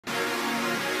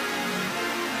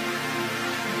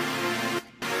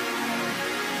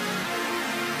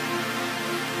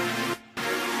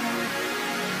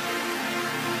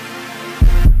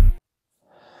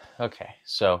Okay,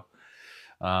 so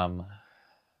um,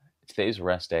 today's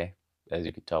rest day, as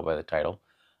you can tell by the title,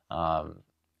 um,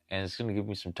 and it's going to give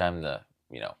me some time to,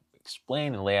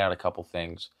 explain and lay out a couple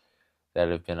things that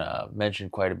have been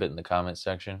mentioned quite a bit in the comments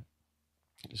section.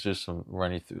 It's just some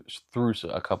running through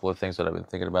a couple of things that I've been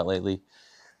thinking about lately,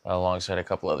 alongside a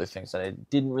couple other things that I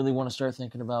didn't really want to start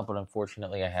thinking about, but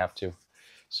unfortunately I have to.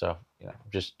 So,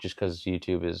 just because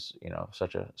YouTube is,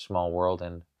 such a small world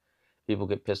and people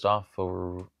get pissed off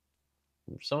over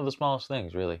some of the smallest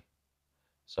things, really.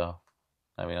 So,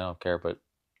 I mean, I don't care, but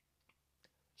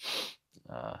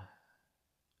uh,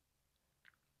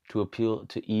 to appeal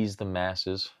to ease the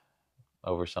masses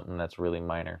over something that's really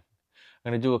minor,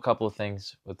 I'm gonna do a couple of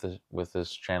things with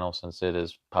this channel since it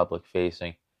is public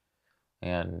facing,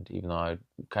 and even though I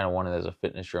kind of want it as a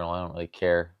fitness journal, I don't really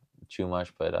care too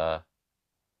much, but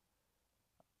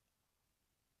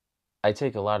I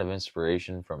take a lot of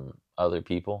inspiration from other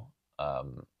people.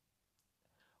 Um,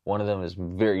 One of them is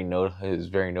very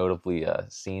notably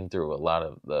seen through a lot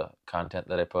of the content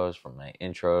that I post, from my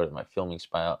intro to my filming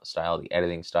style, the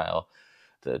editing style,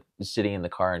 the sitting in the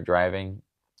car and driving.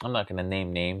 I'm not going to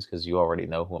name names because you already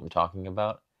know who I'm talking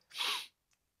about.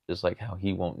 Just like how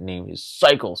he won't name his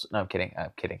cycles. No, I'm kidding. I'm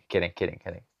kidding. Kidding.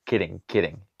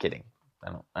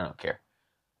 I don't care.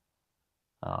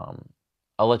 Um,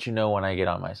 I'll let you know when I get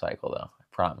on my cycle, though. I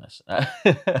promise.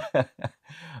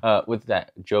 With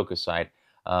that joke aside,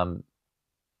 um,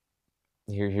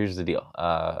 here's the deal.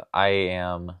 I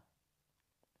am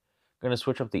gonna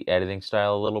switch up the editing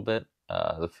style a little bit.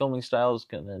 The filming style is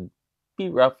gonna be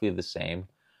roughly the same,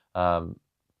 um,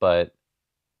 but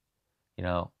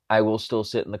I will still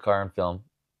sit in the car and film.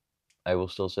 I will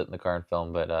still sit in the car and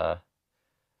film, but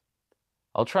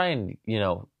I'll try and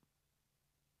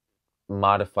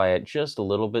modify it just a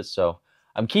little bit. So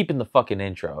I'm keeping the fucking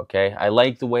intro, okay? I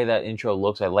like the way that intro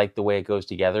looks. I like the way it goes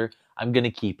together. I'm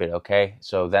gonna keep it, okay?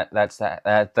 So that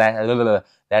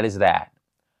is that.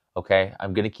 Okay,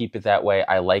 I'm gonna keep it that way.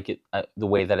 I like it the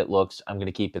way that it looks. I'm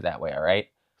gonna keep it that way. All right.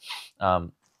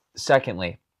 Um,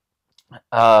 Secondly,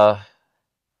 uh,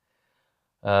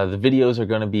 the videos are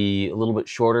going to be a little bit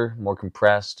shorter, more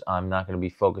compressed. I'm not going to be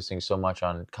focusing so much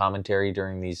on commentary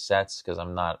during these sets because I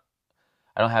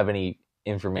don't have any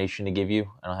information to give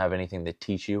you. I don't have anything to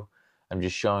teach you. I'm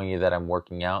just showing you that I'm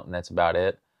working out, and that's about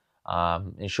it.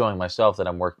 And showing myself that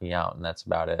I'm working out, and that's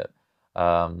about it.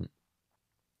 Um,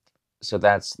 so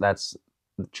that's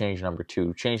change number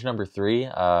two. Change number three.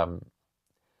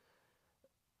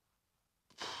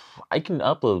 I can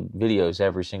upload videos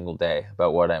every single day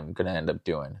about what I'm going to end up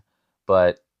doing.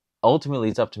 But ultimately,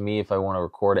 it's up to me if I want to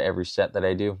record every set that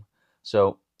I do.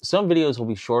 So some videos will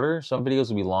be shorter, some videos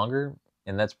will be longer,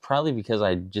 and that's probably because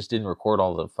I just didn't record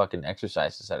all the fucking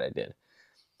exercises that I did.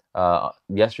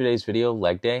 Yesterday's video,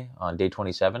 leg day, on day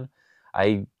 27,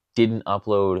 I didn't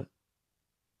upload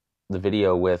the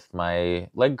video with my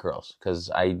leg curls because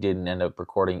I didn't end up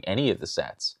recording any of the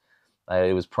sets.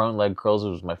 It was prone leg curls. It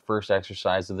was my first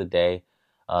exercise of the day.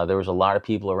 There was a lot of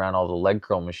people around all the leg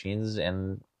curl machines,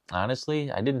 and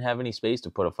honestly, I didn't have any space to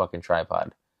put a fucking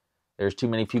tripod. There's too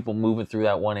many people moving through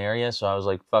that one area, so I was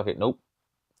like, fuck it, nope.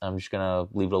 I'm just gonna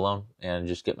leave it alone and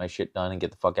just get my shit done and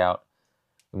get the fuck out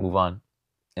and move on.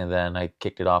 And then I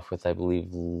kicked it off with, I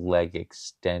believe, leg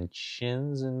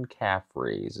extensions and calf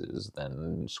raises,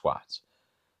 then squats.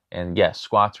 And yes,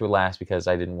 squats were last because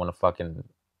I didn't want to fucking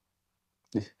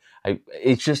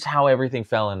it's just how everything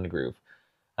fell in the groove.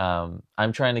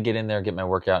 I'm trying to get in there, get my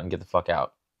workout, and get the fuck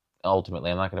out. Ultimately,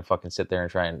 I'm not gonna fucking sit there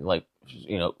and try and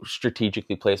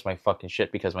strategically place my fucking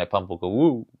shit because my pump will go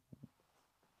woo.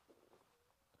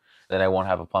 Then I won't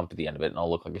have a pump at the end of it, and I'll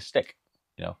look like a stick.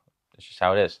 It's just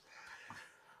how it is.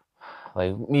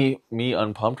 Like me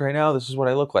unpumped right now. This is what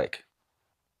I look like.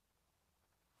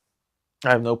 I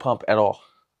have no pump at all.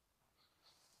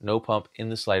 No pump in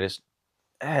the slightest.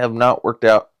 I have not worked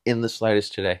out in the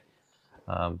slightest today.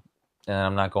 And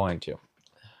I'm not going to.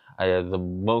 The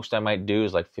most I might do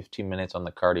is like 15 minutes on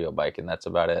the cardio bike, and that's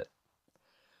about it.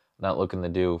 Not looking to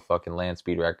do fucking land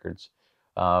speed records.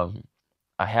 I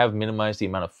have minimized the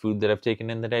amount of food that I've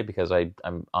taken in the day because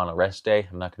I'm on a rest day.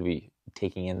 I'm not going to be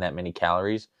taking in that many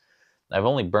calories. I've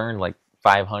only burned like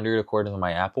 500 according to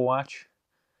my Apple Watch.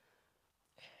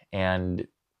 And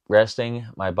resting,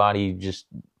 my body just,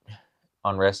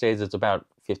 on rest days, it's about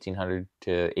 1,500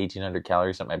 to 1,800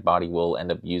 calories that my body will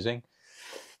end up using.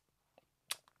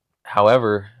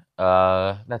 However,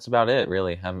 that's about it,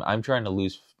 really. I'm trying to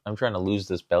lose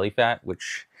this belly fat,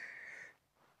 which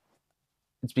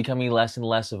it's becoming less and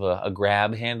less of a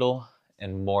grab handle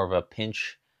and more of a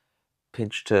pinch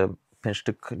to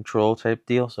control type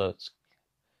deal. So it's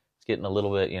getting a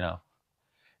little bit,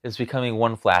 It's becoming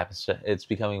one flap. It's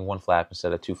becoming one flap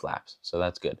instead of two flaps, so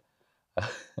that's good.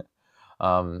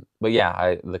 But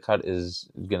yeah, the cut is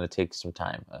gonna take some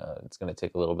time. It's gonna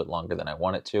take a little bit longer than I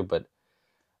want it to, but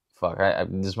fuck,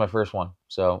 this is my first one,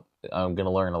 so I'm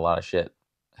gonna learn a lot of shit.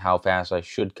 How fast I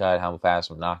should cut, how fast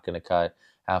I'm not gonna cut,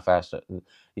 how fast,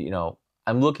 you know.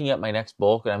 I'm looking at my next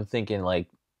bulk, and I'm thinking like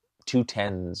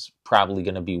 210's probably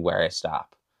gonna be where I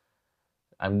stop.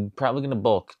 I'm probably gonna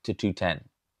bulk to 210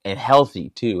 and healthy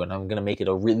too, and I'm gonna make it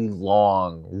a really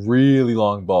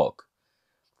long bulk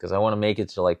because I want to make it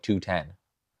to like 210.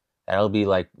 That'll be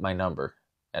like my number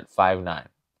at 5'9",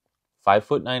 5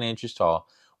 foot 9 inches tall.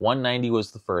 190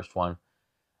 was the first one,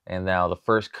 and now the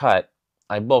first cut,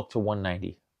 I bulked to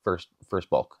 190 first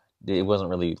bulk. It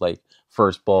wasn't really like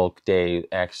first bulk day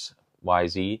X Y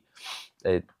Z.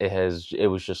 It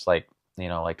was just like, you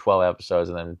know, like 12 episodes,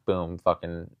 and then boom,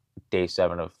 fucking day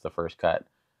 7 of the first cut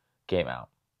came out.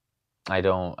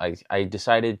 I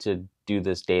decided to do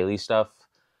this daily stuff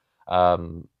a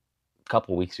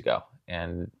couple weeks ago,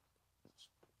 and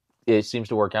it seems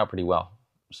to work out pretty well.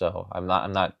 So I'm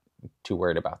not too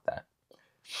worried about that.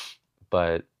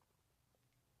 But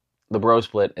the bro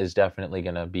split is definitely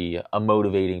going to be a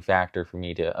motivating factor for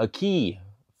me a key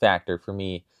factor for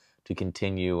me to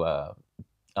continue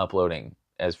uploading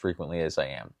as frequently as I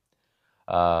am.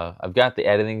 I've got the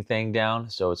editing thing down,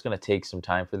 so it's going to take some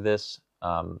time for this.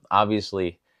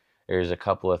 Obviously, there's a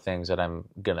couple of things that I'm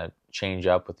going to change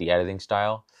up with the editing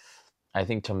style. I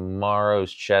think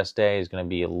tomorrow's chest day is going to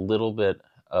be a little bit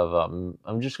of,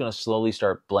 I'm just going to slowly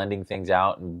start blending things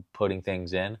out and putting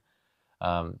things in.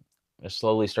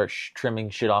 Slowly start trimming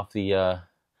shit off the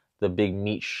big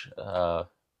meat,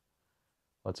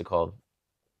 what's it called?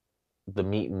 The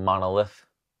meat monolith.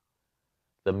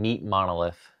 The meat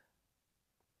monolith.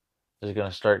 Just going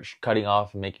to start cutting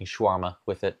off and making shawarma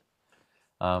with it.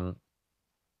 And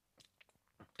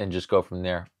just go from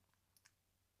there.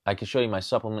 I can show you my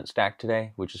supplement stack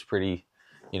today, which is pretty,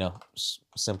 you know,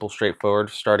 simple,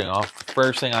 straightforward. Starting off, the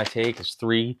first thing I take is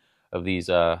 3 of these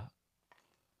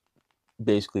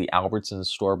basically Albertsons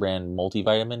store brand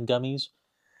multivitamin gummies.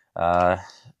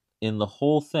 In the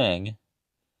whole thing,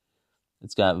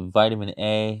 it's got vitamin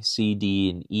A, C,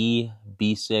 D, and E,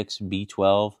 B6,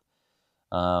 B12.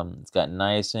 It's got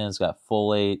niacin, it's got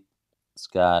folate, it's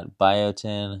got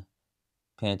biotin,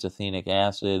 pantothenic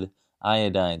acid,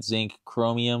 iodine, zinc,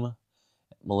 chromium,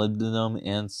 molybdenum,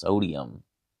 and sodium.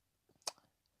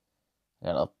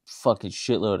 Got a fucking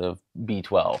shitload of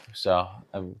B12, so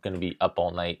I'm gonna be up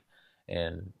all night,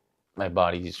 and my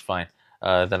body's fine.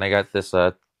 Then I got this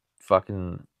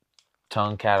fucking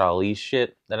Tongkat Ali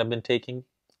shit that I've been taking.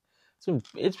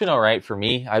 It's been all right for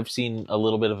me. I've seen a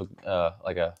little bit of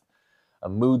a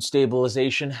mood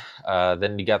stabilization.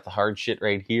 Then you got the hard shit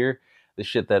right here. The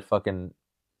shit that fucking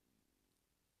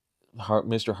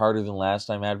Mr. Harder Than Last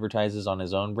Time advertises on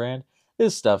his own brand.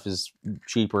 This stuff is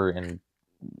cheaper and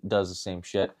does the same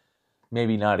shit.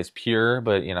 Maybe not as pure,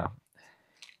 but you know.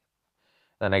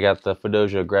 Then I got the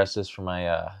Fedoja Agrestis for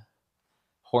my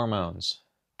hormones.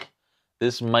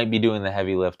 This might be doing the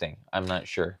heavy lifting. I'm not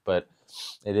sure, but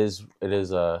it's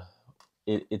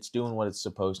doing what it's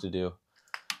supposed to do.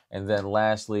 And then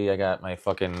lastly, I got my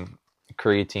fucking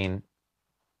creatine.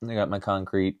 I got my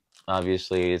concrete.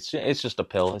 Obviously, it's just a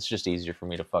pill. It's just easier for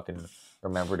me to fucking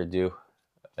remember to do.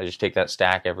 I just take that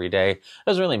stack every day. It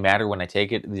doesn't really matter when I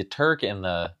take it. The Turk and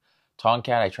the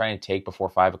Tongkat I try and take before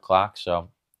 5 o'clock, so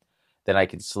then I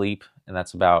can sleep, and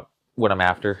that's about what I'm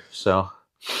after. So,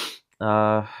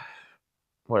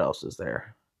 what else is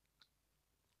there?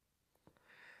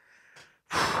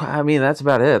 I mean, that's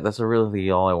about it. That's really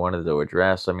all I wanted to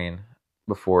address. I mean,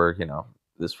 before, you know,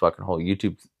 this fucking whole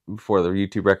YouTube, before the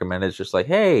YouTube recommended, it's just like,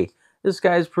 hey, this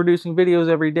guy's producing videos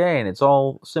every day, and it's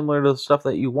all similar to the stuff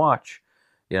that you watch.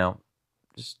 You know,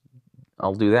 just,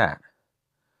 I'll do that.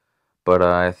 But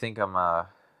I think I've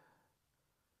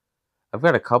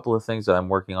got a couple of things that I'm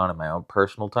working on in my own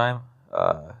personal time.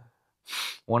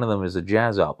 One of them is a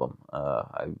jazz album.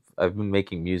 I've been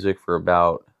making music for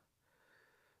about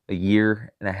a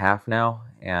year and a half now,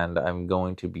 and I'm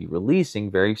going to be releasing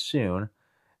very soon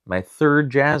my 3rd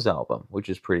jazz album, which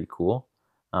is pretty cool.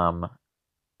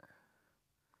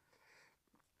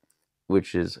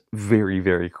 Which is very,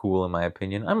 very cool in my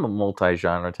opinion. I'm a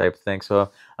multi-genre type thing, so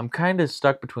I'm kind of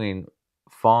stuck between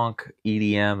funk,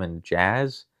 EDM, and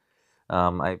jazz.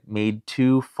 I made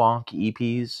 2 funk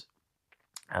EPs,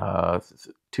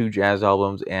 2 jazz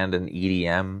albums, and an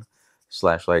EDM /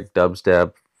 like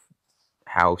dubstep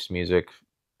house music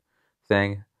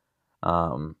thing.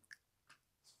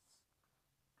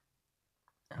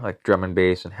 Like drum and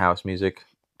bass and house music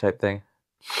type thing.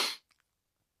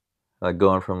 Like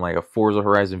going from like a Forza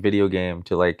Horizon video game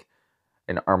to like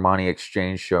an Armani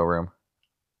Exchange showroom.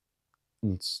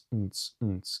 I'm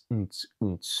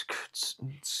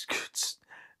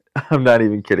not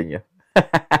even kidding you.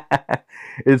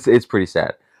 It's pretty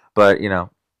sad, but you know,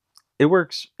 it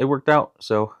works. It worked out.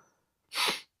 So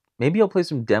maybe I'll play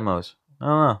some demos. I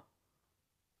don't know.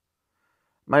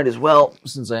 Might as well,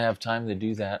 since I have time to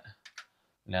do that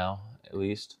now, at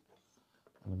least.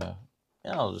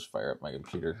 I'll just fire up my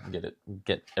computer and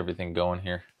get everything going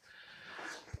here.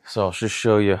 So I'll just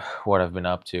show you what I've been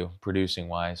up to producing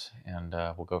wise, and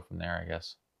we'll go from there, I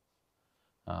guess.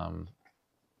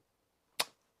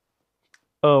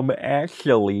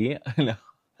 Actually, no.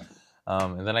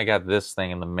 And then I got this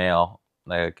thing in the mail.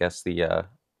 I guess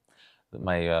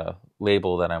my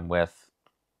label that I'm with,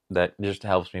 that just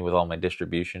helps me with all my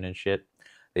distribution and shit.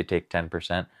 They take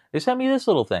 10%. They sent me this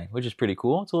little thing, which is pretty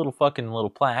cool. It's a little fucking little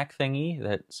plaque thingy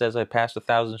that says I passed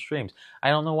 1,000 streams. I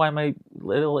don't know why my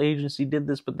little agency did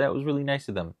this, but that was really nice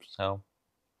of them. So,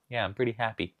 yeah, I'm pretty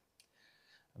happy.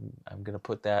 I'm gonna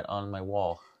put that on my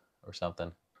wall or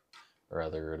something or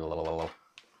other.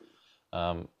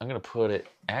 I'm gonna put it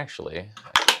actually.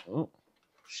 Oh,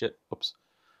 shit! Oops.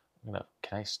 Can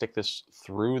I stick this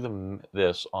through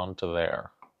this onto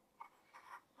there?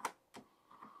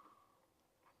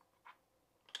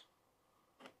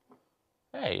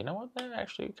 Hey, you know what? That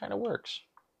actually kind of works.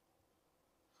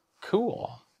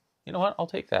 Cool. You know what? I'll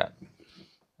take that.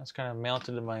 That's kind of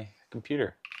mounted to my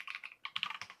computer.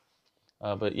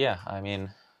 But yeah, I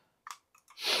mean,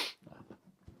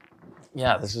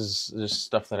 yeah, this is just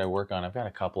stuff that I work on. I've got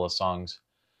a couple of songs.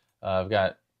 I've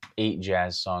got 8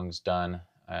 jazz songs done.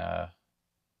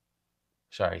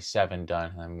 Sorry, 7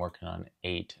 done. I'm working on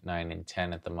 8, 9, and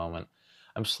 10 at the moment.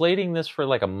 I'm slating this for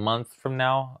like a month from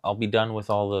now. I'll be done with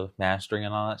all the mastering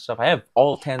and all that stuff. I have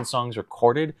all 10 songs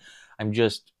recorded. I'm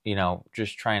just,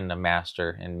 just trying to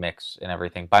master and mix and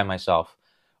everything by myself,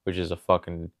 which is a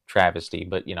fucking travesty,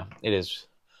 but it is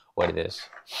what it is.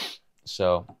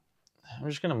 So I'm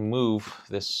just gonna move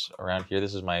this around here.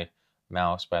 This is my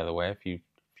mouse, by the way, if you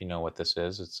know what this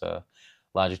is. It's a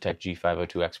Logitech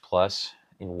G502X Plus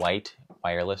in white,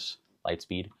 wireless,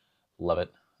 Lightspeed. Love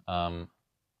it.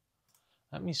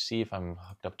 Let me see if I'm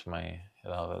hooked up to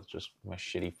that's just my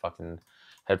shitty fucking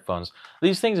headphones.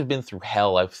 These things have been through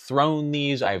hell. I've thrown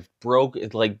these. I broke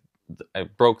the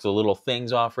little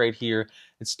things off right here.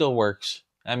 It still works.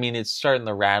 I mean, it's starting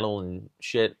to rattle and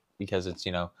shit because it's,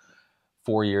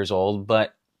 4 years old,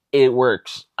 but it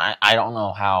works. I don't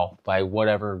know how, by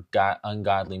whatever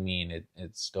ungodly mean,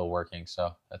 it's still working.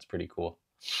 So that's pretty cool.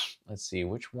 Let's see,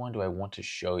 which one do I want to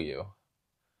show you?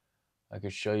 I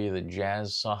could show you the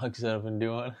jazz songs that I've been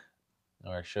doing,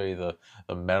 or show you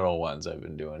the metal ones I've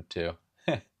been doing too.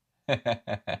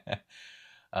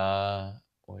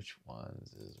 Which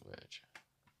ones is which?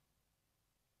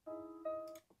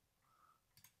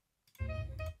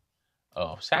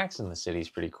 Oh, Sax in the City is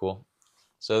pretty cool.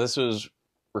 So this was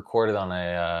recorded on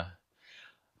a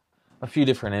few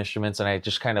different instruments, and I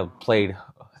just kind of played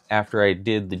after I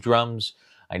did the drums.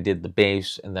 I did the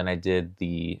bass, and then I did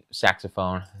the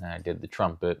saxophone, and I did the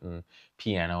trumpet and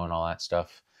piano and all that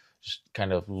stuff. Just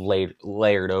kind of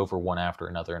layered over one after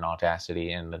another in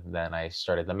Audacity, and then I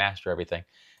started to master everything.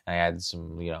 And I added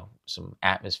some, some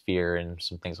atmosphere and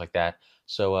some things like that.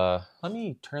 So let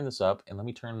me turn this up, and let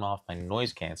me turn off my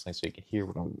noise canceling so you can hear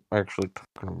what I'm actually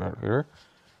talking about here.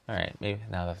 All right, maybe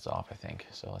now that's off, I think.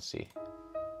 So let's see.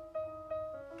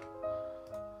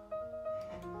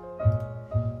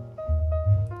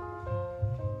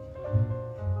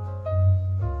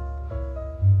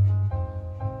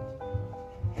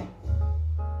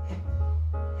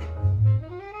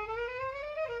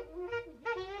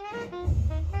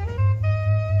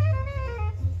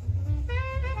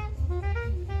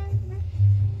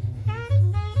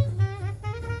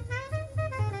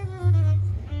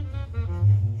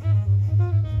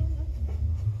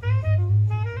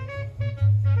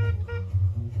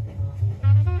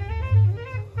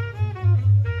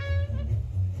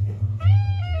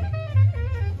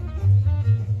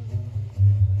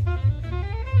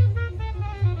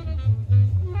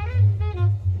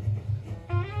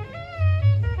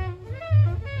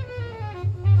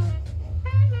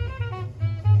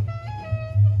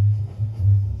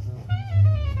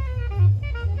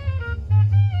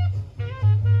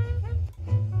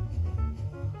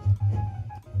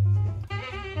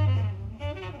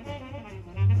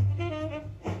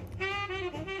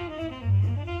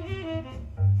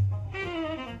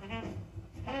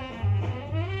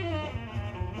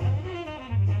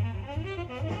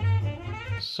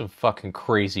 Some fucking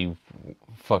crazy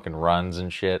fucking runs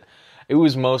and shit. It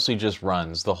was mostly just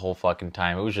runs the whole fucking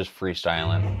time. It was just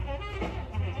freestyling.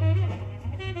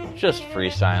 Just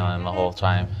freestyling the whole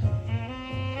time.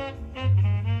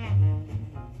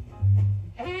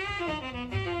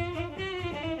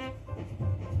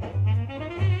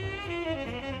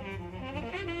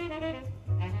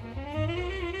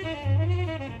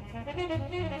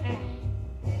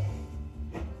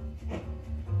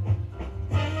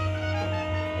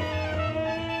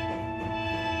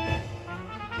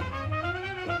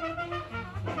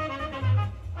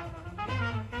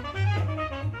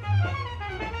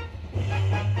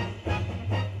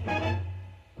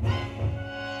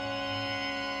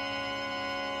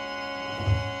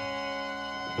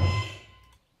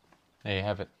 There you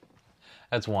have it.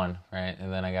 That's one, right?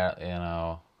 And then I got, you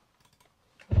know...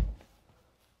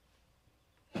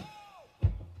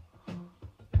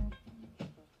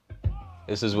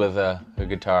 This is with a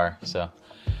guitar, so...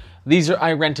 These are...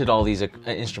 I rented all these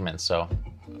instruments, so...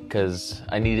 Because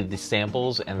I needed the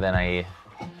samples, and then I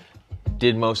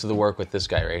did most of the work with this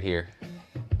guy right here.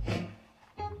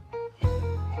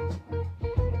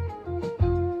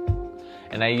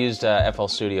 And I used FL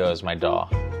Studio as my DAW.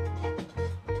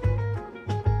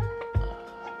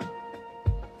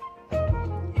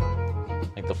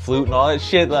 Like the flute and all that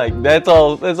shit, like that's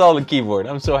all the keyboard.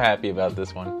 I'm so happy about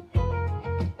this one.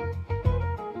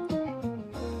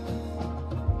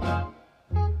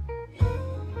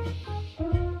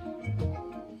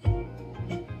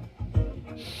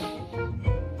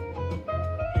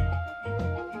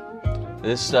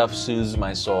 This stuff soothes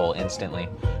my soul instantly.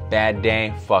 Bad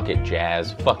day, fuck it,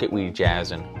 jazz. Fuck it, we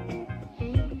jazzin'.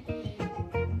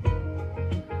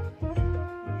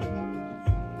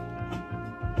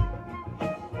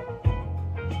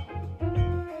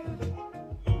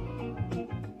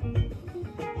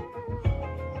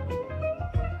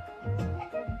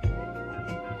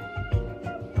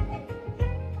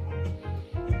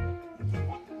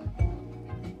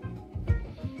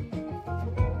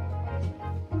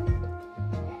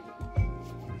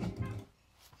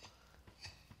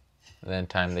 Then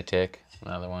Time to Tick,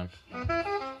 another one.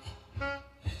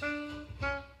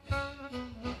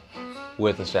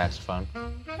 With a saxophone.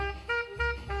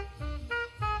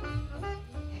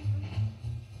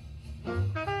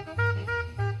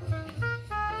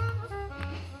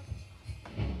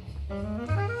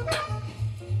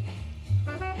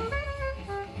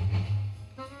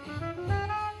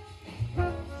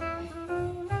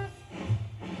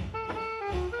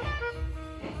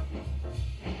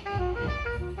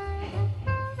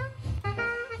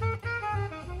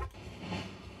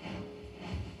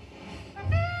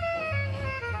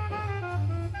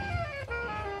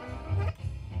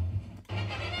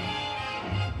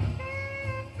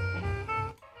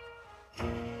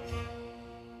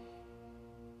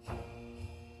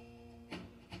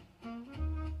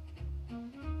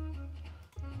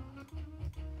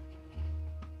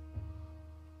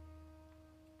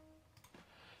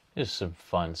 Just some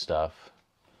fun stuff.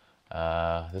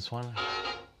 This one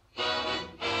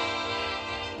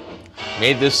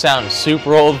made this sound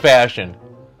super old-fashioned.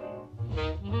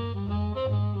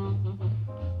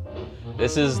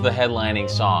 This is the headlining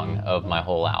song of my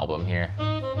whole album here.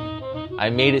 I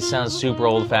made it sound super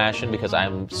old-fashioned because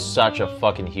I'm such a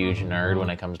fucking huge nerd when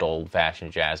it comes to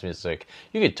old-fashioned jazz music.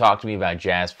 You could talk to me about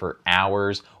jazz for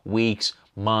hours, weeks,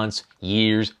 months,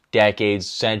 years, decades,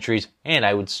 centuries, and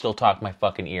I would still talk my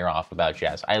fucking ear off about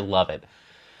jazz. I love it.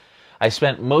 I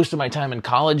spent most of my time in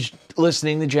college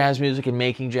listening to jazz music and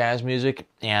making jazz music,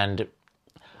 and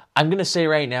I'm gonna say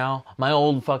right now, my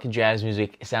old fucking jazz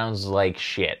music sounds like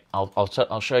shit.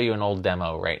 I'll show you an old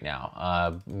demo right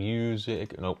now.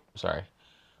 Music, nope, sorry.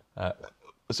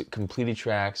 Was it Completed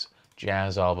Tracks,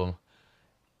 Jazz Album?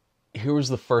 Here was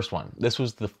the first one. This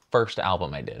was the first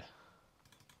album I did.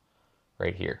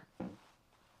 Right here.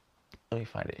 Let me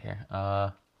find it here.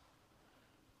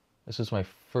 This was my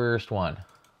first one.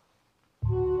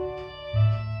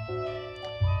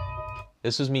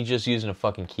 This is me just using a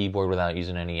fucking keyboard without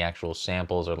using any actual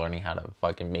samples or learning how to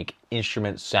fucking make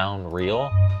instruments sound real.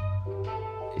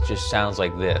 It just sounds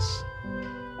like this.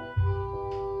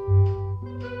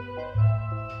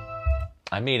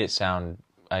 I made it sound...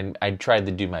 I tried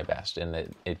to do my best, and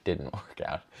it didn't work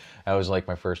out. That was like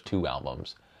my first 2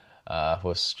 albums.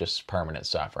 Was just Permanent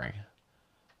Suffering.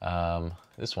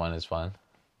 This one is fun.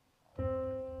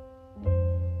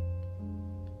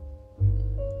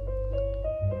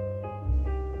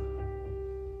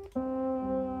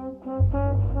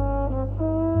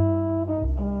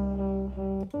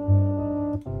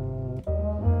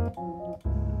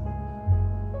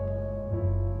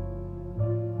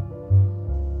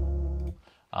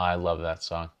 I love that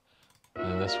song.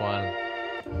 And this one.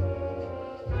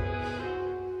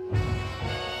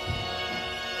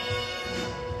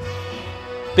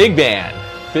 Big band.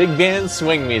 Big band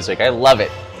swing music. I love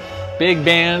it. Big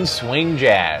band swing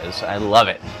jazz. I love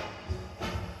it.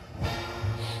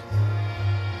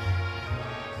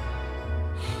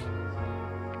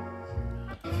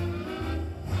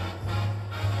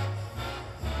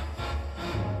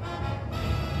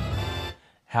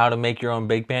 How to make your own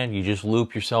big band? You just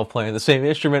loop yourself playing the same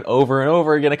instrument over and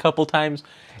over again a couple times,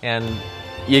 and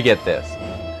you get this.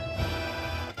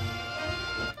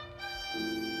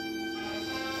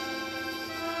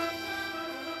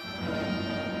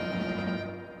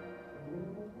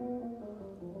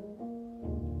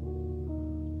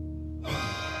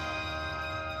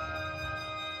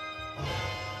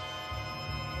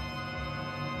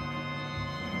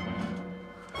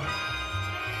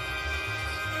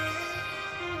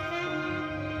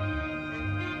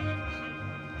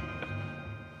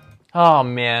 Oh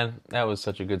man, that was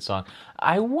such a good song.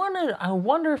 I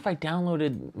wonder if I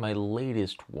downloaded my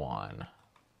latest one.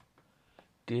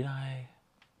 Did I?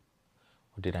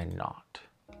 Or did I not?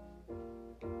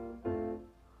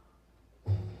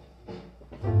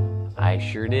 I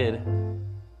sure did.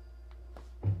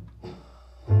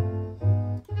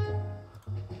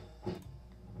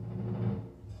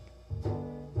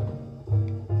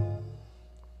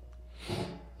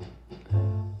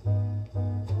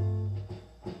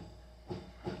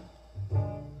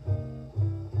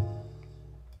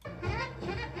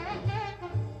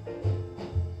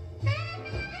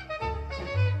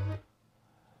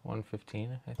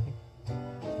 $115, I think.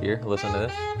 Here, listen to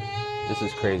this. This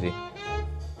is crazy.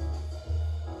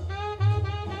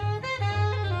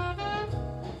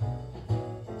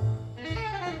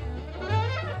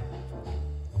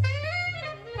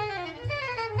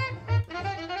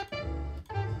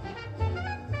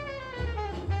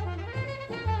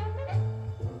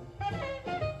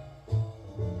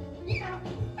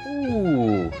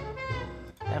 Ooh,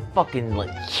 that fucking like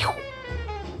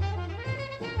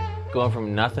going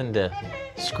from nothing to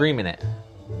screaming it.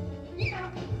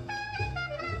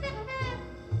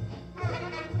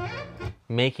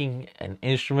 Making an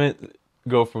instrument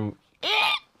go from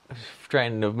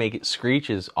trying to make it screech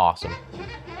is awesome.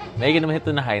 Making them hit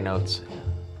the high notes.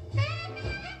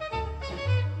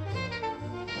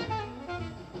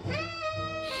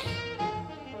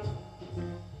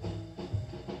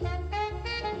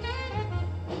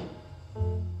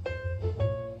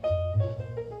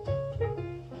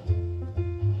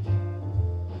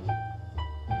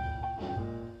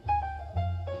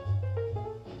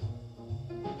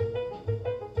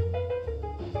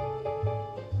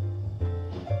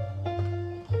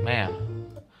 Man,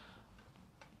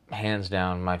 hands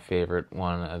down my favorite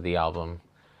one of the album.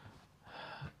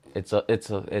 It's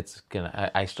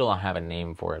gonna. I still don't have a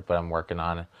name for it, but I'm working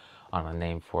on a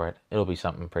name for it. It'll be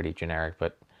something pretty generic,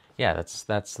 but yeah, that's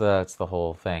the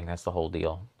whole thing. That's the whole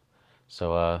deal.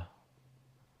 So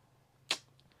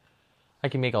I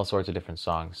can make all sorts of different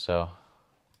songs. So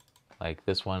like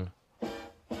this one.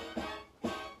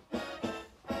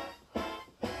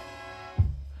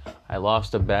 I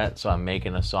lost a bet, so I'm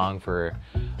making a song for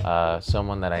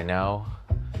someone that I know.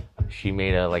 She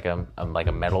made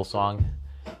a metal song.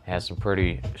 It has some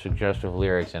pretty suggestive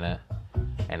lyrics in it,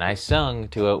 and I sung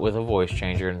to it with a voice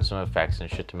changer and some effects and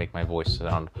shit to make my voice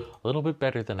sound a little bit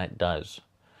better than it does.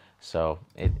 So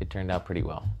it turned out pretty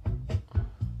well.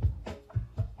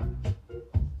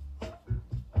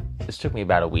 This took me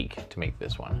about a week to make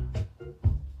this one.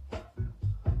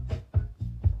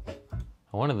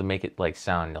 I wanted to make it like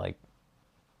sound like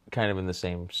kind of in the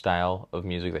same style of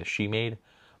music that she made,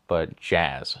 but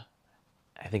jazz.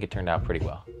 I think it turned out pretty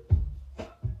well.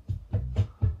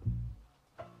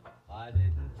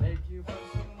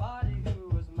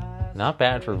 Not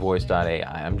bad for voice.ai,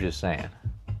 I'm just saying.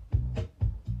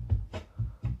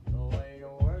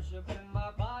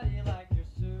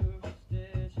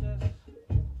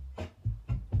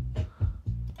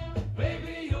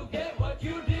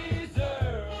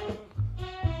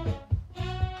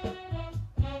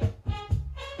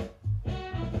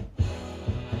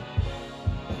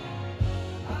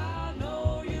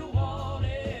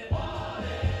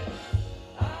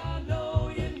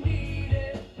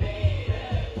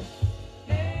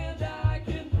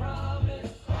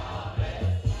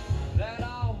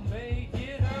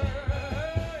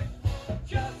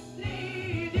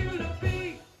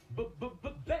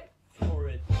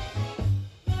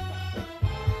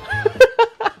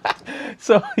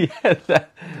 So yeah,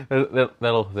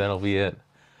 that'll be it.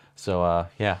 So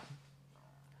yeah,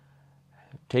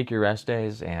 take your rest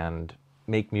days and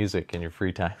make music in your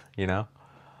free time. You know.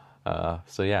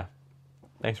 So yeah,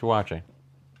 Thanks for watching.